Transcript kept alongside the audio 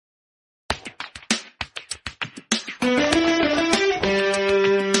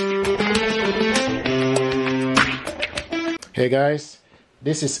Hey guys,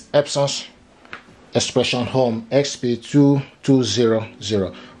 this is Epson Expression Home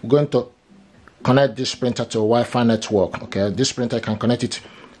XP-2200. We're going to connect this printer to a Wi-Fi network. Okay, this printer can connect it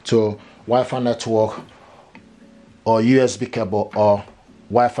to Wi-Fi network or USB cable or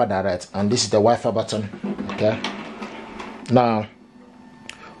Wi-Fi direct, and this is the Wi-Fi button. Okay, now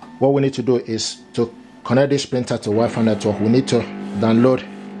what we need to do is to connect this printer to Wi-Fi network. We need to download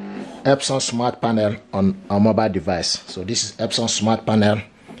Epson Smart Panel on our mobile device. So this is Epson Smart Panel.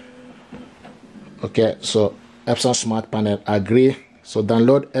 Okay, so Epson Smart Panel, agree. So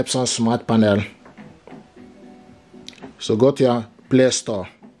download Epson Smart Panel. So go to your Play Store.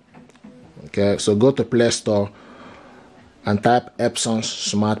 Okay, so go to Play Store and type Epson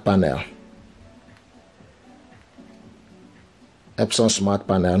Smart Panel. Epson Smart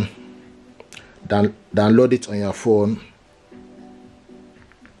Panel. Download it on your phone.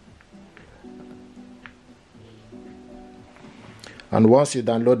 And once you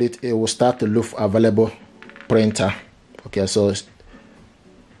download it, it will start to look for available printer. Okay, so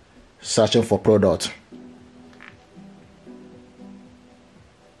searching for product.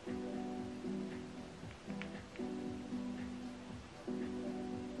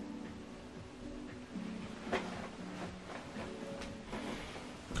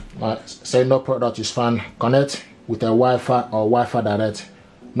 Say no product is found. Connect with a Wi-Fi or Wi-Fi direct.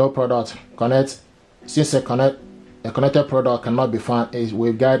 No product. Connect. Since a connected product cannot be found, it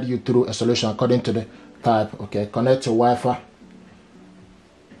will guide you through a solution according to the type. Okay, connect to Wi-Fi.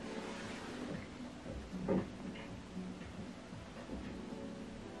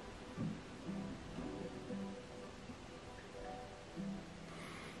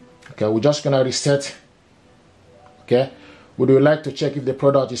 Okay, we're just gonna reset. Okay, would you like to check if the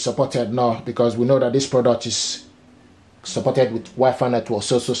product is supported? No, because we know that this product is supported with Wi-Fi network.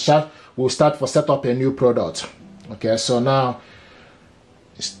 So we'll start for set up a new product. Okay, so now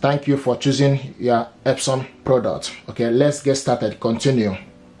thank you for choosing your Epson product. Okay, let's get started. Continue.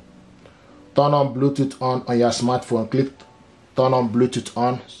 Turn on Bluetooth on your smartphone. Click turn on Bluetooth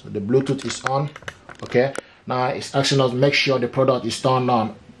on. So the Bluetooth is on. Okay, now it's asking us make sure the product is turned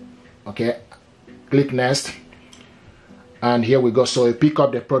on. Okay, click next, and here we go. So you pick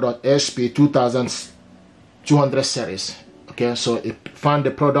up the product XP-2200 series. Okay, so it found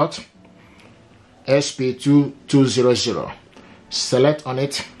the product XP-2200. Select on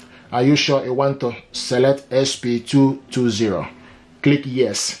it. Are you sure you want to select XP-220? Click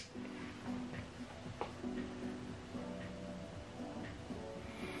yes.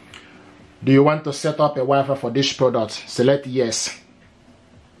 Do you want to set up a Wi-Fi for this product? Select yes.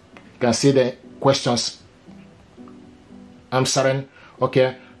 You can see the questions answering.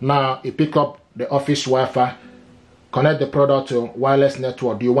 Okay, now you pick up the office Wi-Fi. Connect the product to wireless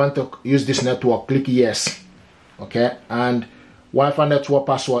network. Do you want to use this network? Click yes. Okay, and Wi-Fi network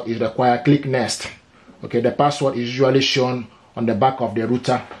password is required. Click next. Okay, the password is usually shown on the back of the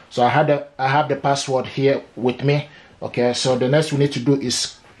router. So I have the password here with me. Okay, so the next we need to do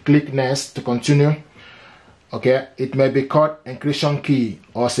is click next to continue. Okay, it may be called encryption key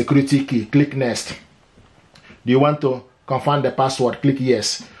or security key. Click next. Do you want to confirm the password? Click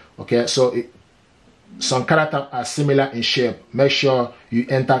yes. Okay, so some characters are similar in shape. Make sure you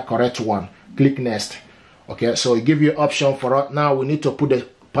enter correct one. Click next. Okay, so it give you option for us. Now we need to put the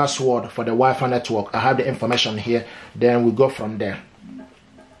password for the Wi-Fi network. I have the information here. Then we go from there.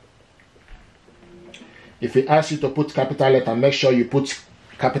 If it asks you to put capital letter, make sure you put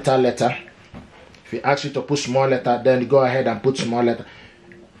capital letter. If it asks you to put small letter, then go ahead and put small letter.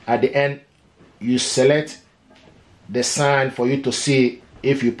 At the end, you select the sign for you to see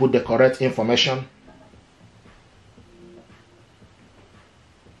if you put the correct information.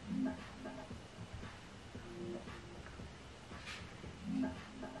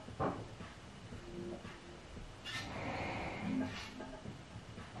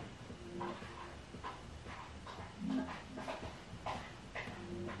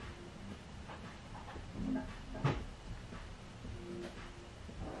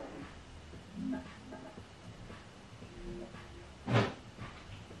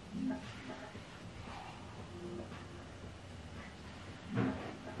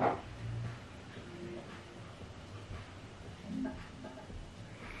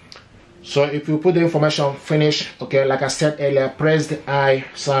 So if you put the information finish, okay, like I said earlier, press the I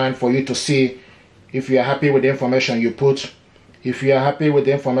sign for you to see if you are happy with the information you put. If you are happy with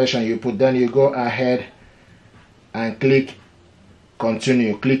the information you put, then you go ahead and click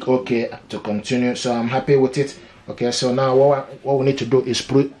continue. Click OK to continue. So I'm happy with it. Okay, so now what we need to do is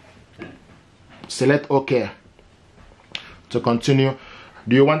select OK to continue.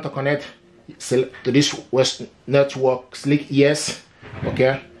 Do you want to connect select this West network, click yes.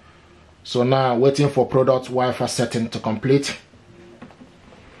 Okay, so now waiting for product Wi-Fi setting to complete.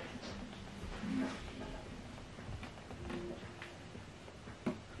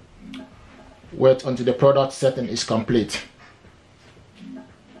 Wait until the product setting is complete.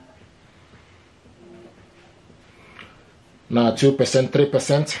 Now 2%,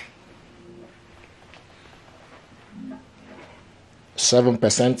 3%,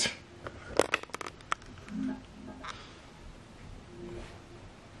 7%.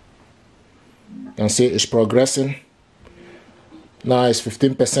 You can see it's progressing. Now it's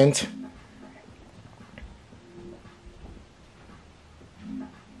 15%.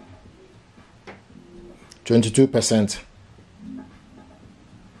 22%.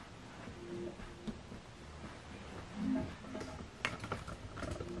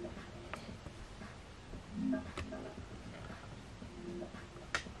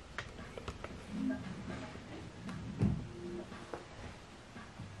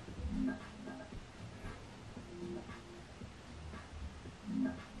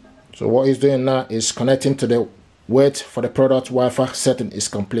 So what he's doing now is connecting to the wait for the product Wi-Fi setting is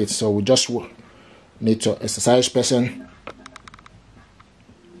complete. So we just need to exercise person.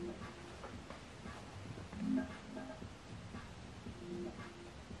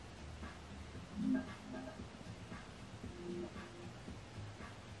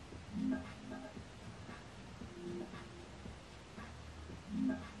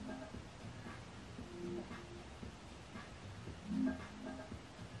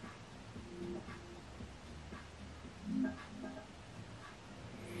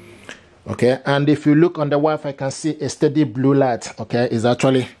 Okay, and if you look on the Wi-Fi, you can see a steady blue light. Okay, it's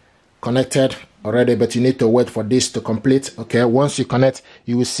actually connected already, but you need to wait for this to complete. Okay, once you connect,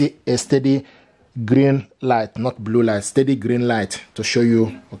 you will see a steady green light, not blue light, steady green light to show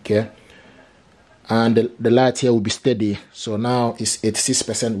you. Okay, and the light here will be steady. So now it's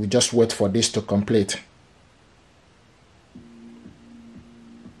 86%. We just wait for this to complete.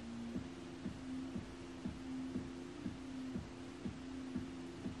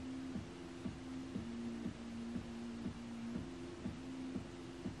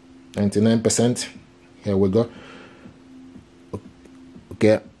 %. Here we go.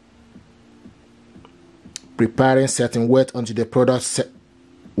 Okay, preparing setting. Wait until the product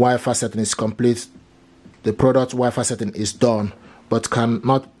Wi-Fi setting is complete. The product Wi-Fi setting is done, but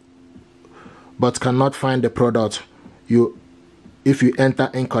cannot find the product. If you enter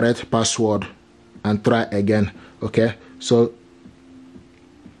incorrect password and try again. Okay, so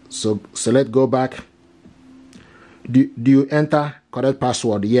let's go back. Do you enter correct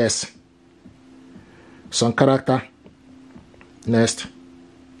password? Yes. Some character. Next.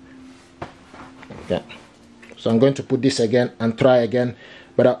 Okay. So I'm going to put this again and try again,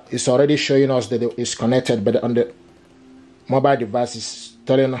 but it's already showing us that it's connected, but on the mobile device is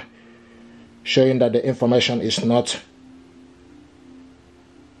showing that the information is not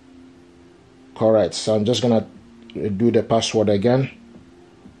correct. So I'm just gonna do the password again.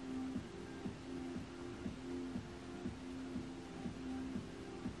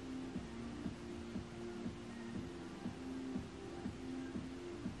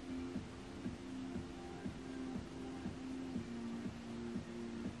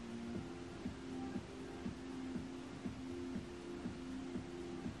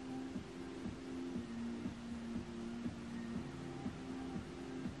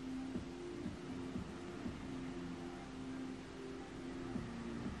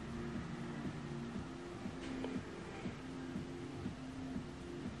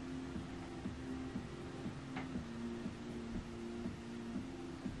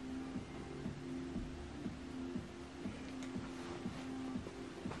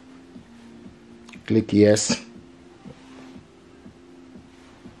 Click yes.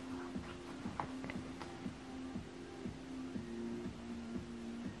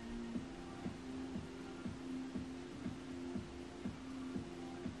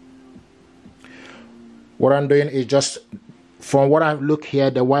 What I'm doing is just from what I look here,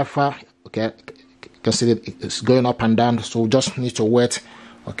 the Wi-Fi, okay, you can see that it's going up and down, so we just need to wait.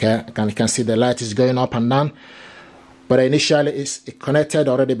 Okay, you can see the light is going up and down, but initially it's connected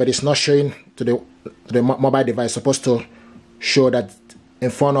already, but it's not showing to the mobile device. It's supposed to show that,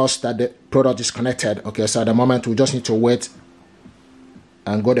 inform us that the product is connected. Okay, so at the moment we just need to wait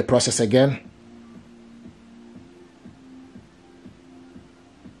and go the process again.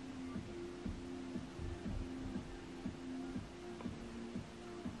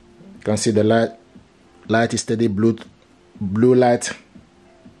 You can see the light is steady blue light.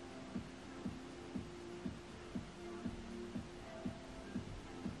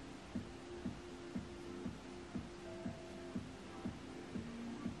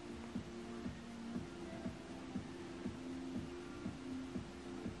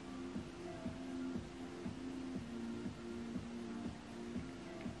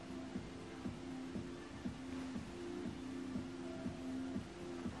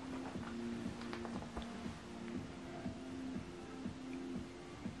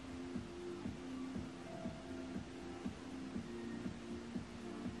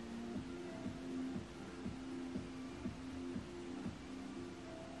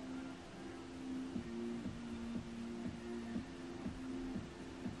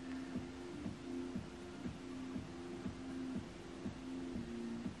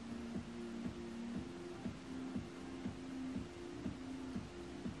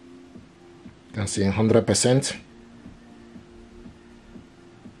 can see 100%.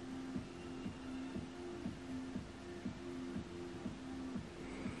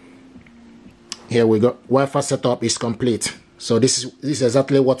 Here we go. Wi-Fi setup is complete. So this is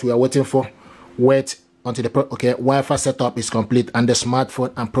exactly what we are waiting for. Wait until the Wi-Fi setup is complete and the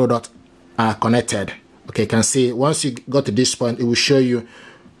smartphone and product are connected. Okay, you can see once you go to this point, it will show you.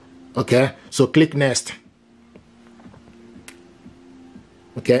 Okay, so click next.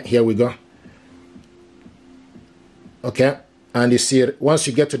 Okay, here we go. Okay, and you see once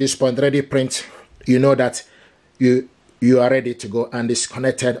you get to this point, ready print, you know that you are ready to go and it's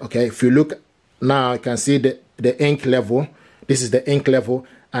connected. Okay, if you look now, you can see the ink level. This is the ink level,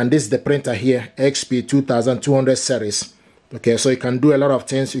 and this is the printer here, XP-2200 series. Okay, so you can do a lot of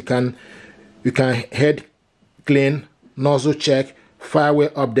things. You can head clean, nozzle check,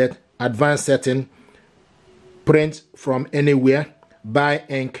 fireware update, advanced setting, print from anywhere, buy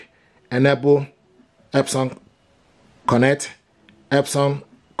ink, enable Epson Connect, Epson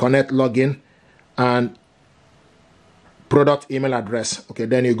Connect login, and product email address. Okay,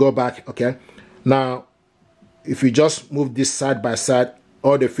 then you go back. Okay, now if you just move this side by side,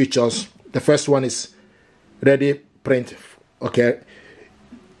 all the features, the first one is ready print. Okay,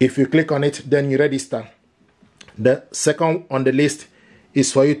 if you click on it, then you register. The second on the list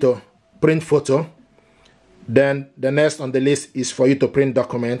is for you to print photo. Then the next on the list is for you to print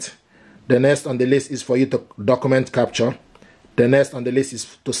document. The next on the list is for you to document capture. The next on the list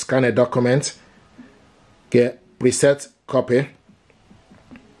is to scan a document. Okay, preset copy.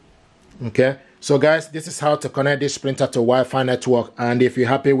 Okay, so guys, this is how to connect this printer to Wi-Fi network. And if you're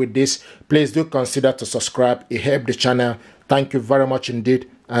happy with this, please do consider to subscribe. It helps the channel. Thank you very much indeed,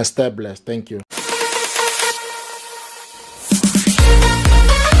 and stay blessed. Thank you.